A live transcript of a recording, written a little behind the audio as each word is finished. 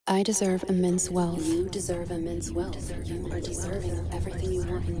I deserve immense wealth. You deserve immense wealth. You are deserving of everything you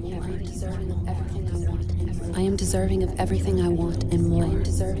want and more. I am deserving of everything I want and more. I am deserving of everything I want and more. I am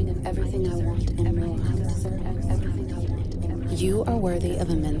deserving of everything I want and more. I am deserving of everything I want and more. You are worthy of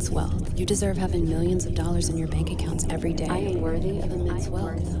immense wealth. You deserve having millions of dollars in your bank accounts every day. I am worthy of immense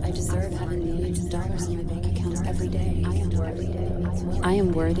wealth. I deserve having millions of dollars in my bank accounts every day. I am worthy of immense wealth. I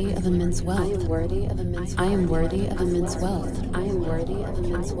am worthy of immense wealth. I am worthy of immense wealth. I am worthy of immense wealth. I am worthy of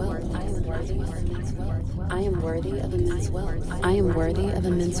immense wealth. I am worthy of immense wealth. I am worthy of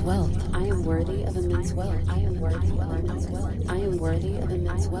immense wealth. I am worthy of immense wealth. I am worthy of immense wealth. I am worthy of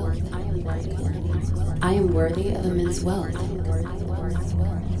immense wealth. I am worthy of immense wealth. I am worthy of immense wealth. I am worthy of immense wealth. I am worthy of immense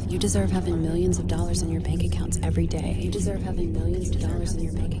wealth. You deserve having millions of dollars in your bank accounts every day. You deserve having millions of dollars in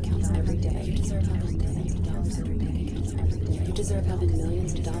your bank accounts every day. You deserve having millions of dollars in your bank accounts every day. You deserve having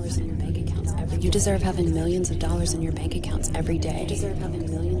millions of dollars in your bank accounts every day. You deserve having millions of dollars in your bank accounts every day. You deserve having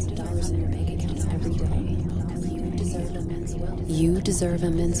millions of dollars in your bank accounts every day. You deserve immense wealth. You deserve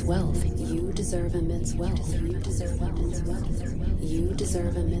immense wealth. You deserve immense wealth. You deserve immense wealth. You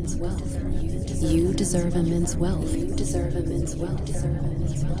deserve immense wealth. You deserve immense wealth. You deserve immense wealth.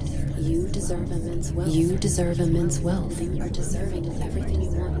 You deserve immense wealth. You deserve immense wealth. You are deserving of everything you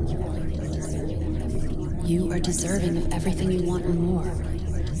want and more. You are deserving of everything you want and more.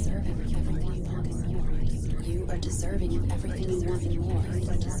 You are deserving of everything you want and more.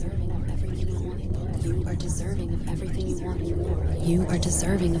 You are deserving of everything you want and more. You are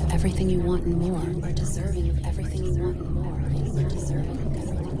deserving of everything you want and more. You are deserving of everything you want and more.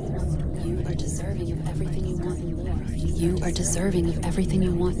 You are deserving of everything you want and more. You are deserving of everything you want and more. You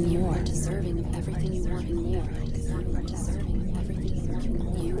are deserving of everything you want and more.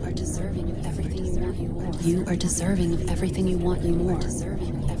 You are deserving of everything you want and more. You are deserving of everything you want and more. You are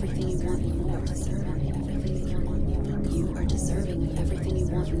deserving of everything you want and more. You are deserving of everything you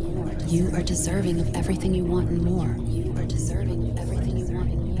want and more. You are deserving of everything you want and more. You are deserving of everything you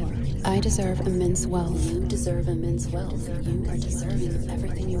want and more. I deserve immense wealth. You deserve immense wealth. You are deserving of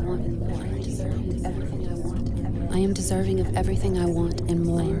everything you want and more. I am deserving of everything I want and more. I am deserving of everything I want and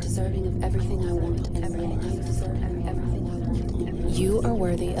more. I am deserving of everything I want and more. I am deserving of everything I want and more. You are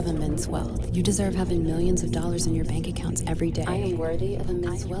worthy of immense wealth. You deserve having millions of dollars in your bank accounts every day. I am worthy of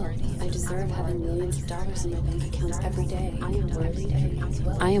immense wealth. I deserve having millions of dollars in my bank accounts every day. I am worthy of immense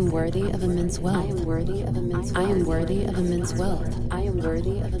wealth. I am worthy of immense I wealth. am worthy of immense I wealth. am worthy of immense wealth. I am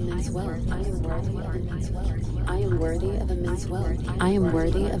worthy of immense wealth. I am worthy of immense wealth. I am worthy of immense wealth. I am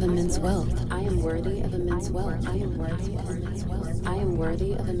worthy of immense wealth. I am worthy of immense wealth. I am worthy of immense wealth. I am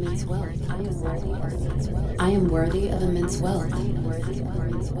worthy of immense wealth. I am worthy of immense wealth. I am worthy of immense wealth. I am worthy of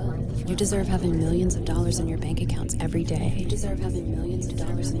immense wealth. You deserve having millions of dollars in your bank accounts every day. You deserve having millions of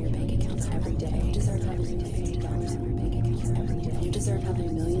dollars in your bank accounts every day. You deserve having millions of dollars in your bank accounts every day. You deserve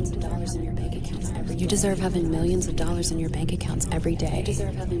having millions of dollars in your bank accounts every day. You deserve having millions of dollars in your bank accounts every day. You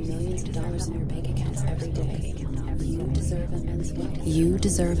deserve having millions of dollars in your bank accounts every day. You deserve immense wealth. You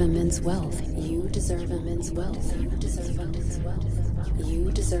deserve immense wealth. You deserve immense wealth. You deserve immense wealth.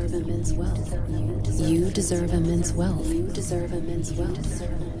 You deserve immense wealth. You deserve immense wealth. You deserve immense wealth.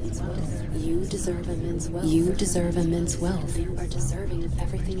 You deserve immense wealth. You deserve immense wealth. You are deserving of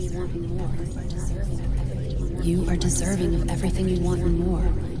everything you want and more. You are deserving of everything you want and more.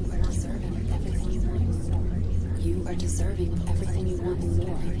 You are deserving of everything you want and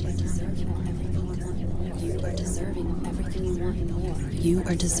more. You are deserving of everything you want and more. You are deserving of everything you want and more. You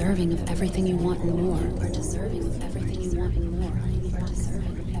are deserving of everything you want and more. You are deserving of everything you want and more.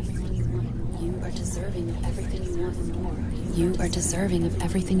 You are deserving of everything you want and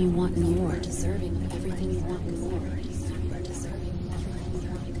more. You are deserving of everything you want and more.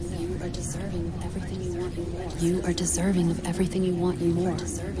 You are deserving of everything you want and more. You are deserving of everything you want and more.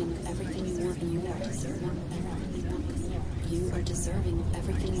 Deserving of everything you want and more. You are deserving of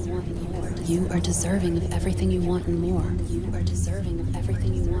everything you want and more. You are deserving of everything you want and more. You are deserving of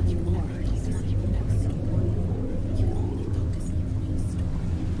everything you want and more.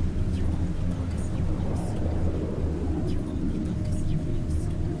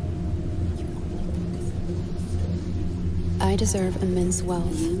 I deserve immense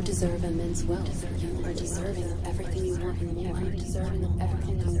wealth. You deserve immense wealth. You are deserving of everything you want and more. I am deserving of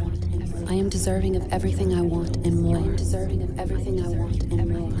everything I want and more. I am deserving of everything I want and I more. am deserving of everything I want and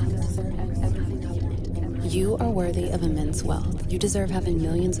more. I am deserving of everything I want and more. You are worthy of immense wealth. You deserve having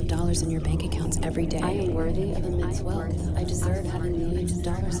millions of dollars in your bank accounts every day. I am worthy of immense wealth. I deserve having millions of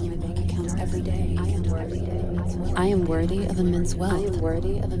dollars in my bank accounts every day. I am worthy of immense wealth. I am worthy of immense I wealth. am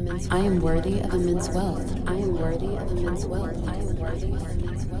worthy of immense wealth. I am worthy of immense wealth. I am worthy of immense wealth. I am worthy of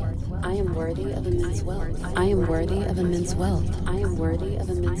immense wealth. I am worthy of immense wealth. I am worthy of immense wealth. I am worthy of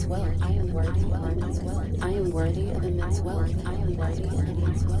immense wealth. I am worthy of immense wealth. I am worthy of immense wealth. I am worthy of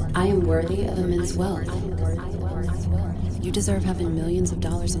immense wealth. I am worthy of immense wealth. I am worthy of immense wealth. You deserve having millions of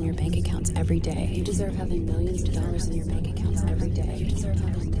dollars in your bank accounts every day. You deserve having millions of dollars in your bank accounts every day. You deserve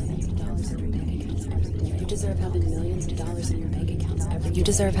having millions of dollars in your bank accounts every day. You deserve having millions of dollars in your bank accounts every day. You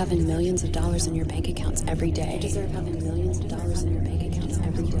deserve having millions of dollars in your bank accounts every day. You deserve having millions of dollars in your bank accounts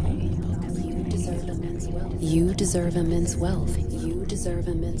every day. You deserve immense wealth. You deserve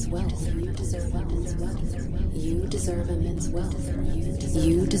immense wealth. You deserve immense wealth. You deserve immense wealth. You deserve immense wealth.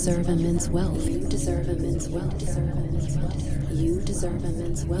 You deserve immense wealth. You deserve immense wealth. You deserve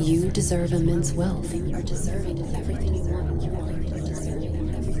immense wealth. You deserve immense wealth. You are deserving of everything you want and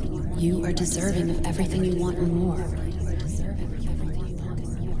more. You are deserving of everything you want and more.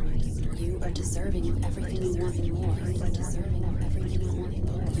 You are deserving of everything you want and more.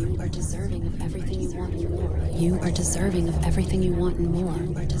 You are deserving of everything you want and more. You are deserving of everything you want and more. You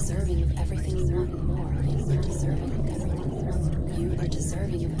are deserving of everything you want and more. You are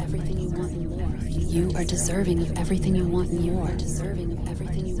deserving of everything you want and more. You are deserving of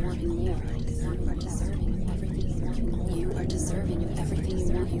everything you want and more. You are deserving of everything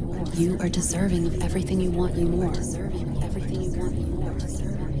you want and more. You are deserving of everything you want and more. You are deserving of everything you want and more.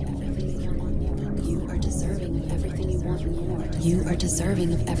 You are deserving of everything you want and more. You are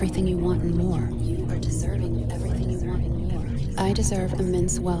deserving of everything you want and more. You are deserving of everything you want and more. I deserve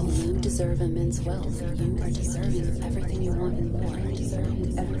immense wealth. You deserve immense wealth. You are deserving of everything you want and more. I am deserving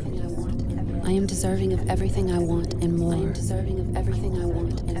of everything I want. I am deserving of everything I want and more. I am deserving of everything I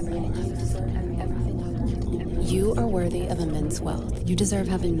want and more. I am deserving of everything I want and more. You are worthy of immense wealth. You deserve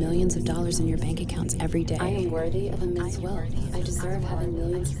having millions of dollars in your bank accounts every day. I am worthy of immense wealth. I deserve having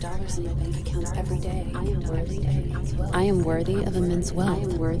millions of dollars in my bank accounts every day. I am worthy of immense wealth. I am worthy of immense wealth. I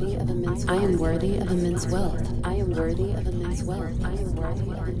am worthy of immense wealth. I am worthy of immense wealth. I am worthy of immense wealth. I am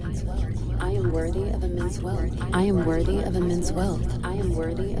worthy of immense wealth. I am worthy of immense wealth. I am worthy of immense wealth. I am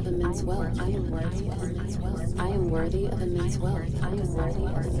worthy of immense wealth. I am worthy of immense wealth. I am worthy of immense wealth. I am worthy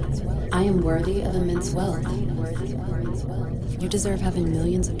of immense wealth. I am worthy of immense wealth. I am worthy of immense wealth. You deserve having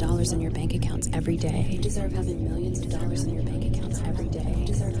millions of dollars in your bank accounts every day. You deserve having millions of dollars in your bank accounts every day. You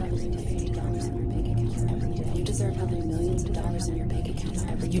deserve having millions of dollars in your bank accounts every day. You deserve having millions of dollars in your bank accounts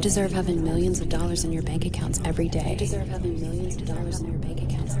every day. You deserve having millions of dollars in your bank accounts every day. You deserve having millions of dollars in your bank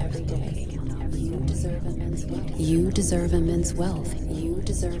accounts every day. You deserve immense wealth. You deserve immense wealth. You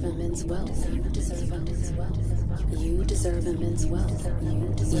deserve immense wealth. You deserve immense wealth. You deserve immense wealth.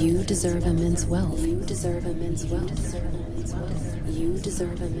 You deserve immense wealth. You deserve immense wealth. You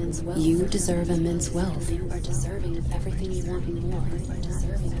deserve immense wealth. You deserve immense wealth. You are deserving of everything you want and more.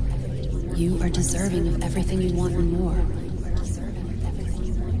 You are deserving of everything you want and more. You are deserving of everything you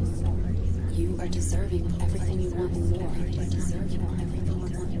want and more. You are deserving of everything you want and more.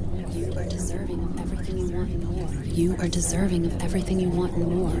 You are deserving of everything you want and more. You are deserving of everything you want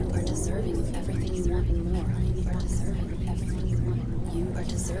and more. You are deserving of everything you want and more. You are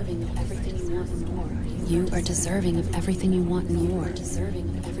deserving of everything you want and more. You are deserving of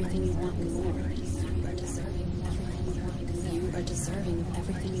everything you want and more. You are deserving of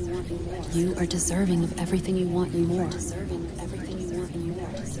everything you want and more. You are deserving of everything you want and more. Deserving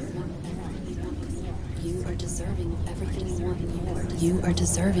of everything you want and more. You are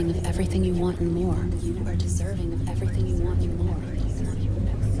deserving of everything you want and more. You are deserving of everything you want and more. You are deserving of everything you want and more.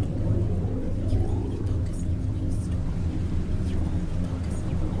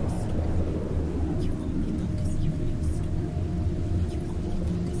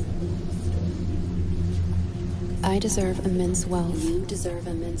 I deserve immense wealth. You deserve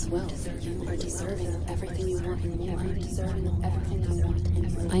immense wealth. You are deserving of everything you want and more. I am deserving of everything I want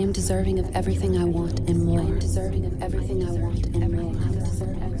and more. I am deserving of everything I want and more. I am deserving of everything I want and more. I am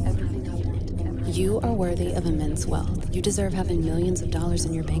deserving of everything I want and more. You are worthy of immense wealth. You deserve having millions of dollars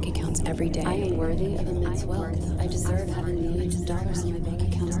in your bank accounts every day. I am worthy of immense wealth. I deserve having millions of dollars in my bank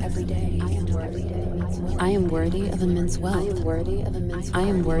accounts every day. I am worthy of immense wealth. I am worthy of immense wealth. I am worthy of immense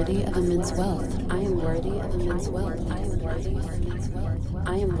wealth. I am worthy of immense wealth. I am worthy of immense wealth. I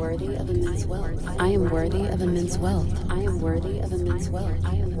am worthy of immense wealth. I am worthy of immense wealth. I am worthy of immense wealth. I am worthy of immense wealth.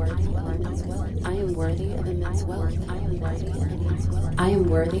 I am worthy of immense wealth. I am worthy of immense wealth. I am worthy of immense wealth. I am worthy of immense wealth. I am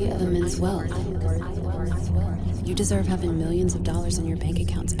worthy of immense wealth. You deserve having millions of dollars in your bank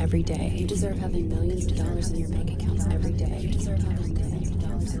accounts every day. You deserve having millions of dollars in your bank accounts every day. You deserve having millions of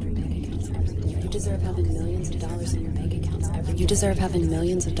dollars in your bank accounts every day. You deserve having millions of dollars in your bank accounts every day. You deserve having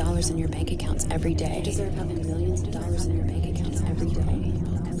millions of dollars in your bank accounts every day. You deserve having millions of dollars in your bank accounts every day.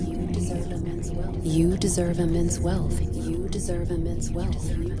 You deserve immense wealth. You deserve immense wealth. You deserve deserve immense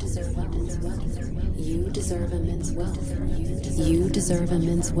wealth. You deserve immense wealth. You deserve immense wealth. You deserve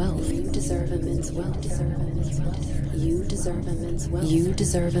immense wealth. You deserve immense wealth. You deserve immense wealth. You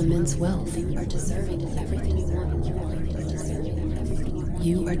deserve immense wealth. You are deserving of everything you want and more.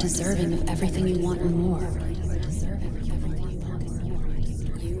 You are deserving of everything you want and more.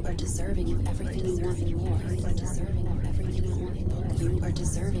 You are deserving of everything you want and more. You are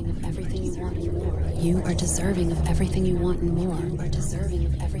deserving of everything you want and more. You are deserving of everything you want and more. You are deserving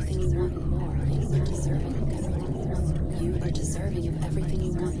of everything you want and more. You are deserving of everything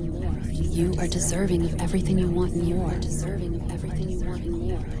you want and more. You are deserving of everything you want and more. You are deserving of everything you want and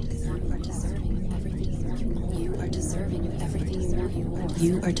more. You are deserving of everything you want and more.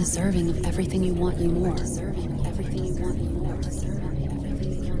 You are deserving of everything you want and more. Deserving of everything you want and more.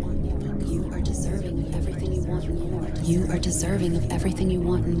 You are deserving of everything you want and more. You are deserving of everything you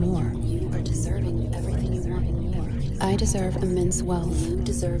want and more. You are deserving of everything you want and more. I deserve immense wealth. You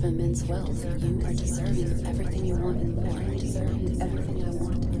deserve immense wealth. You are deserving of everything you want and more. I am deserving of everything I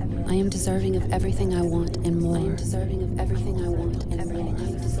want. I am deserving of everything I want and more. I am deserving of everything I want and more. I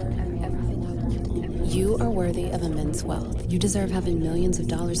am deserving of everything I want and more. You are worthy of immense wealth. You deserve having millions of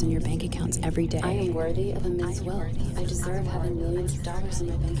dollars in your bank accounts every day. I am worthy of immense wealth. I deserve having millions of dollars in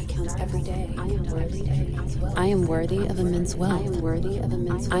my bank accounts every day. I am worthy of immense wealth. I am worthy of immense wealth. I am worthy of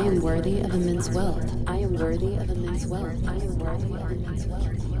immense wealth. I am worthy of immense wealth. I am worthy of immense wealth. I am worthy of immense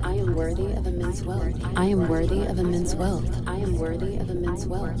wealth. I am worthy of immense wealth. I am worthy of immense wealth. I am worthy of immense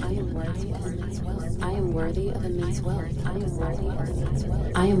wealth. I am worthy of immense wealth. I am worthy of immense wealth. I am worthy of immense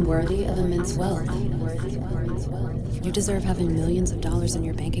wealth. I am worthy of immense wealth. I am worthy of immense wealth. You deserve having millions of dollars in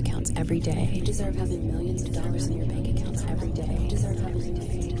your bank accounts every day. You deserve having millions of dollars in your bank accounts every day. You deserve having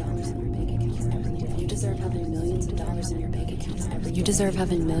millions of dollars in your bank accounts every day. You deserve having millions of dollars in your bank accounts every day. You deserve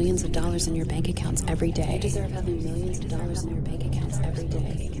having millions of dollars in your bank accounts every day. You deserve having millions of dollars in your bank accounts every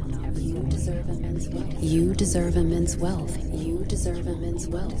day. You deserve immense wealth. You deserve immense wealth. You deserve immense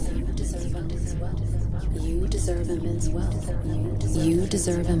wealth. You deserve immense wealth. You deserve immense wealth. You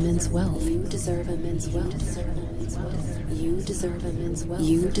deserve immense wealth. You deserve immense wealth. You deserve immense wealth.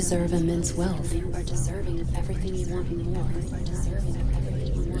 You deserve immense wealth. You are deserving of everything you want and more.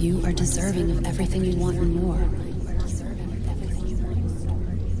 You are deserving of everything you want and more.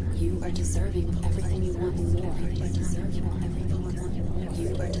 You are deserving of everything you want and more.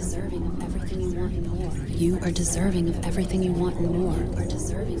 You are deserving of everything you want and more. You are deserving of everything you want and more. You are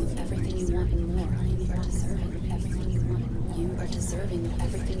deserving of everything you want and more. You are deserving of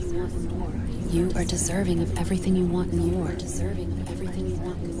everything you want and more. You are deserving of everything you want and more. Deserving of everything you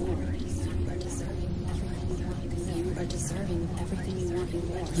want and more. You are deserving of everything you want and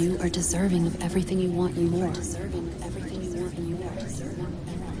more. You are deserving of everything you want and more. Deserving of everything you want and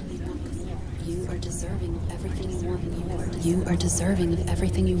more. You are deserving of everything you want and more. You are deserving of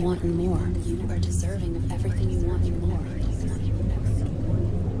everything you want and more. You are deserving of everything you want and more.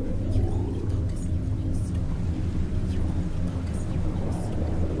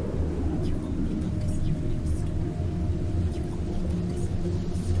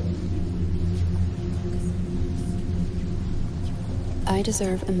 I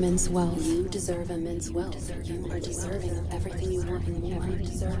deserve immense wealth. You deserve immense wealth. You are deserving of everything you want and more. I am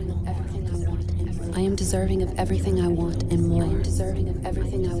deserving of everything I want and more. I am deserving of everything I want and more. I am deserving of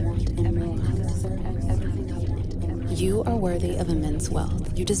everything I want and more. I am deserving of everything I want and more. You are worthy of immense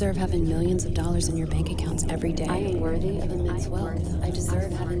wealth. You deserve having millions of dollars in your bank accounts every day. I am worthy of immense wealth. I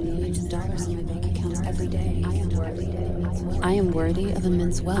deserve having millions of dollars in my bank accounts every day. I am worthy of immense wealth. I am worthy of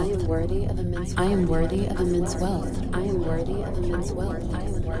immense wealth. I am worthy of immense wealth. I am worthy of immense wealth. I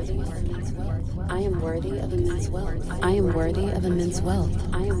am worthy of immense wealth. I am worthy of immense wealth. I am worthy of immense wealth.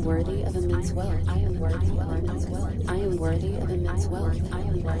 I am worthy of immense wealth. I am worthy of immense wealth. I am worthy of immense wealth. I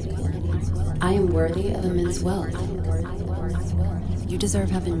am worthy of immense wealth. I am worthy of immense wealth. I am worthy of immense wealth. I am worthy of immense wealth. You deserve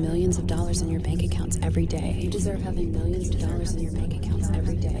having millions of dollars in your bank accounts every day. You deserve having millions of dollars in your bank accounts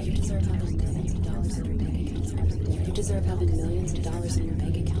every day. You deserve having millions of dollars in your bank accounts every day. You deserve having millions of dollars in your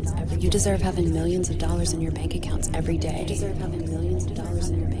bank accounts every day. You deserve having millions of dollars in your bank accounts every day. You deserve having millions of dollars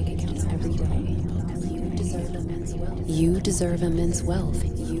in your bank accounts every day. You deserve immense wealth. You deserve immense wealth.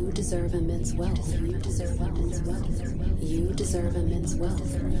 You deserve immense wealth. You deserve immense wealth. You deserve immense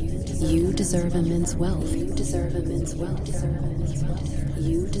wealth. You deserve immense wealth. You deserve immense wealth.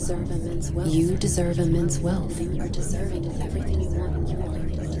 You deserve immense wealth. You deserve immense wealth. You are deserving of everything you want and more.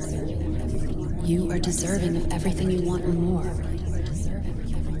 You are deserving of everything you want and more.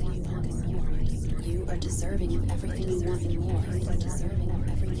 You are deserving of everything you want and more. You are deserving of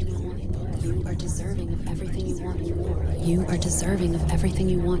everything you want and more. You are deserving of everything you want and more. You are deserving of everything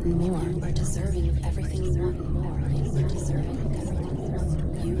you want and more. You are deserving of everything you want and more.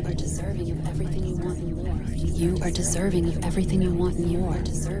 You are deserving of everything you want and more. You are deserving of everything you want and more.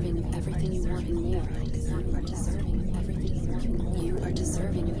 Deserving of everything you want and more. You are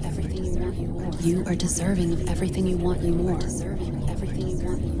deserving of everything you want and more. You are deserving of everything you want and more. Deserving of everything you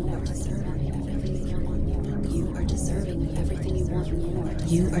want and more. You are deserving of everything you want and more.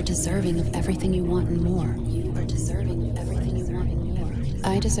 You are deserving of everything you want and more. You are deserving of everything you want and more.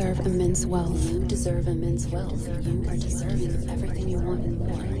 I deserve immense wealth. You deserve immense wealth. You are deserving of everything you want and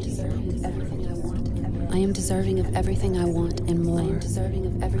more. Deserving everything I want. I am deserving of everything I want and more. I am deserving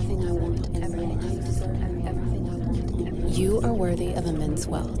of everything I want and more. I am deserving of everything I want and more. You are worthy of immense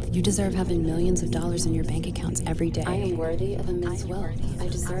wealth. You deserve having millions of dollars in your bank accounts every day. I am worthy of immense wealth. I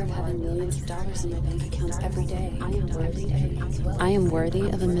deserve having millions of dollars in my bank accounts every day. I am worthy of immense wealth. I am worthy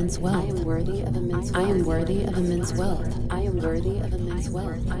of immense wealth. I am worthy of immense wealth. I am worthy of immense wealth. I am worthy of immense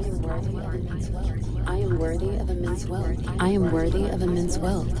wealth. I am worthy of immense wealth. I am worthy of immense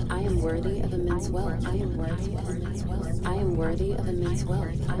wealth. I am worthy of immense wealth. I am worthy of immense wealth. I am worthy of immense wealth. I am worthy of immense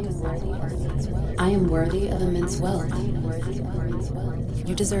wealth. I am worthy of immense wealth. I am worthy of immense wealth. I am worthy of immense wealth.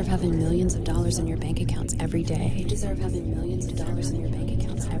 You deserve having millions of dollars in your bank accounts every day. You deserve having millions of dollars in your bank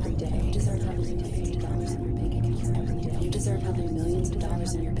accounts every day. You deserve having millions of dollars in your bank accounts every day. You deserve having millions of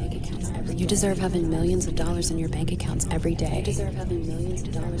dollars in your bank accounts every day. You deserve having millions of dollars in your bank accounts every day. You deserve having millions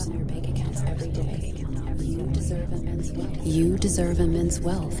of dollars in your bank accounts every day. You deserve immense wealth. You deserve immense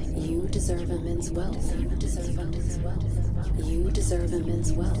wealth. You deserve immense wealth. You deserve immense wealth. You deserve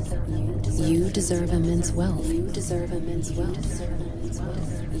immense wealth. You deserve immense wealth. You deserve immense wealth.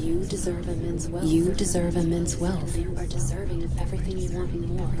 You deserve immense wealth. You deserve immense wealth. You are deserving of everything you want and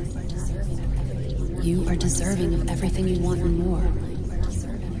more. You are deserving of everything you want and more.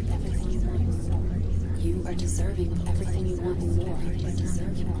 You are deserving of everything you want and more.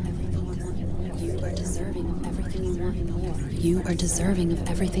 You are deserving of everything you want and more. You are deserving of everything you want and more. You are deserving of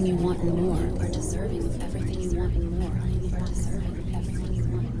everything you want and more. You are deserving of everything you want and more.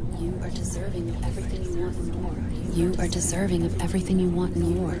 You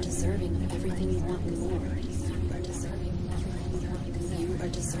are deserving of everything you want and more. You are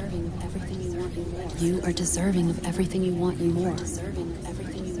deserving of everything you want and more. You are deserving of everything you want and more. You are deserving of everything you want and more. Deserving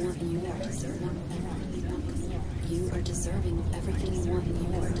of everything you want and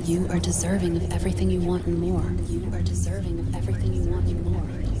more. You are deserving of everything you want and more. You are deserving of everything you want and more. You are deserving of everything you want and more.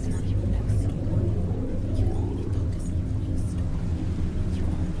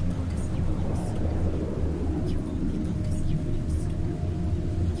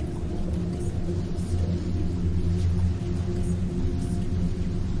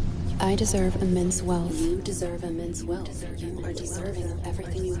 I deserve immense wealth. You deserve immense wealth. You are deserving of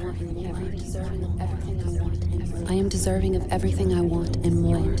everything you want and more. I am deserving of everything I want and more. I am deserving of everything I want and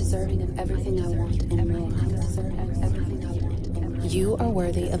more. I am deserving of everything I want and more. I am deserving of everything I want and more. You are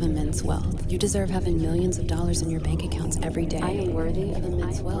worthy of immense wealth. You deserve having millions of dollars in your bank accounts every day. I am worthy of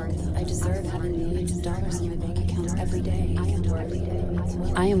immense wealth. I deserve having millions of dollars in my bank accounts every day. I am worthy of immense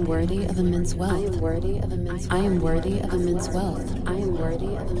wealth. I am worthy of immense wealth. I am worthy of immense wealth. I am worthy of immense wealth. I am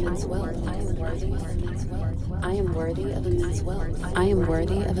worthy of immense wealth. I am worthy of immense wealth. I am worthy of immense wealth. I am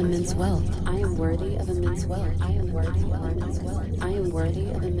worthy of immense wealth. I am worthy of immense wealth. I am worthy of immense wealth. I am worthy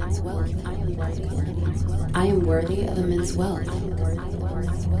of immense wealth. I am worthy of immense wealth. I am worthy of immense wealth. I am worthy of immense wealth.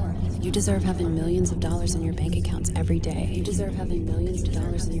 You deserve having millions of dollars in your bank accounts every day. You deserve having millions of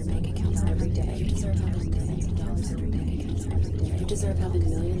dollars in your bank accounts every day. You deserve having millions of dollars in your bank accounts every day. You deserve having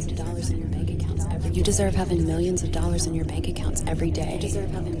millions of dollars in your bank accounts every day. You deserve having millions of dollars in your bank accounts every day. You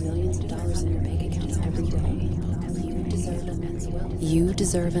deserve having millions of dollars in your bank accounts every day. You deserve immense wealth. You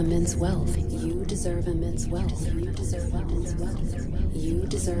deserve immense wealth. You deserve immense wealth. You deserve immense wealth. You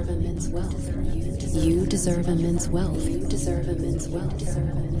deserve immense wealth. You deserve immense wealth. You deserve immense wealth.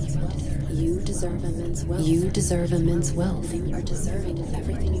 You deserve immense wealth. You deserve immense wealth. You are deserving of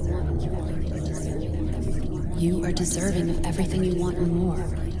everything you want and more. You are deserving of everything you want and more.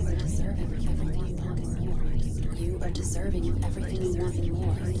 You are deserving of everything you want and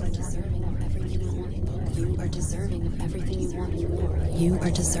more. You are deserving of everything you want and more. You are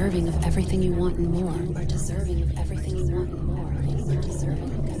deserving of everything you want and more. You are deserving of everything you want and more. You are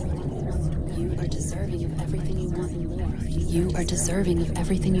deserving of everything. You are deserving of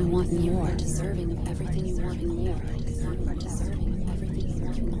everything you want and more. You are deserving of everything you want and more. Deserving of everything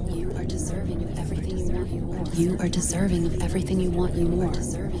you want and more. You are deserving of everything you want and more. You are deserving of everything you want and more.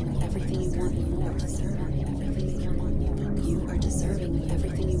 Deserving of everything you want and more. You are deserving of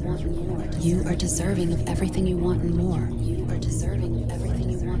everything you want and more. You are deserving of everything you want and more. You are deserving of everything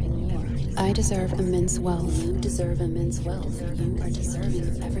you want and more. I deserve immense wealth. You deserve immense wealth. You are deserving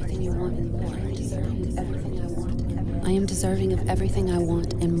of everything you want and more. I am deserving of everything I want and more. I am deserving of everything I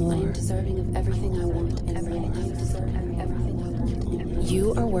want and more. I am deserving of everything I want and more. I am deserving of everything I want and more.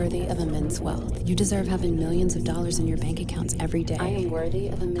 You are worthy of immense wealth. You deserve having millions of dollars in your bank accounts every day. I am worthy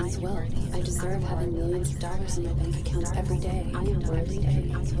of immense wealth. I deserve having millions of dollars in my bank accounts every day. I am worthy of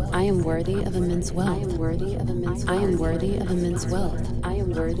immense wealth. I am worthy of immense wealth. I am worthy of immense wealth. I am worthy of immense wealth. I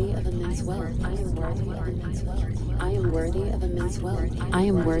am worthy of immense wealth. I am worthy of immense wealth. I am worthy of immense wealth.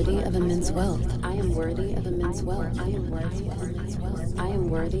 I am worthy of immense wealth. I am worthy of immense wealth. I am worthy of immense wealth. I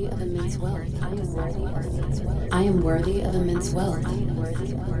am worthy of immense wealth. I am worthy of immense wealth. I am worthy of immense wealth. I am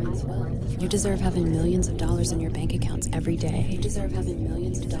worthy of immense wealth. You deserve having millions of dollars in your bank accounts every day. You deserve having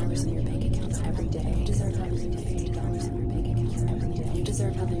millions of dollars in your bank accounts every day. You deserve having millions of dollars in your bank accounts every day. You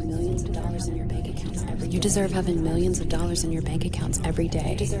deserve having millions of dollars in your bank accounts every day. You deserve having millions of dollars in your bank accounts every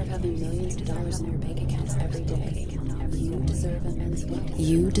day. You deserve having millions of dollars in your bank accounts every day. You deserve immense wealth.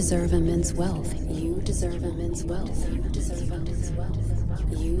 You deserve immense wealth. You deserve immense wealth. You deserve immense wealth.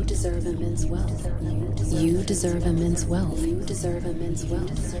 You deserve immense wealth. You deserve immense wealth. You deserve immense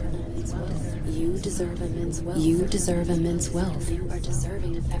wealth. You deserve immense wealth. You deserve immense wealth. You are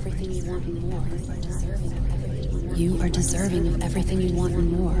deserving of everything you want and more. You are deserving of everything you want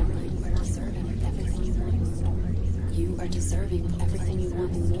and more. You are deserving of everything you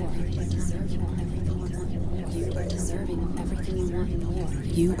want and more. You are deserving of everything you want and more.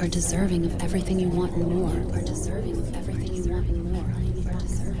 You are deserving of everything you want and more. You are deserving of everything you want and more.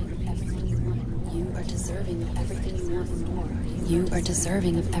 You are deserving of everything you want and more. You are deserving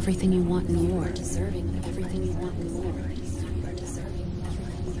of everything you want and more. Deserving of everything you want and more.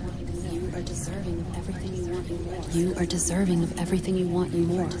 You are deserving of everything you want and more. You are deserving of everything you want and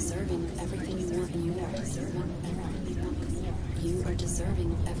more. Deserving of everything you want and more. You are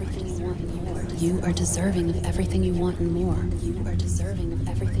deserving of everything you want and more. You are deserving of everything you want and more. You are deserving of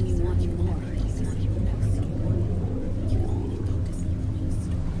everything you want and more.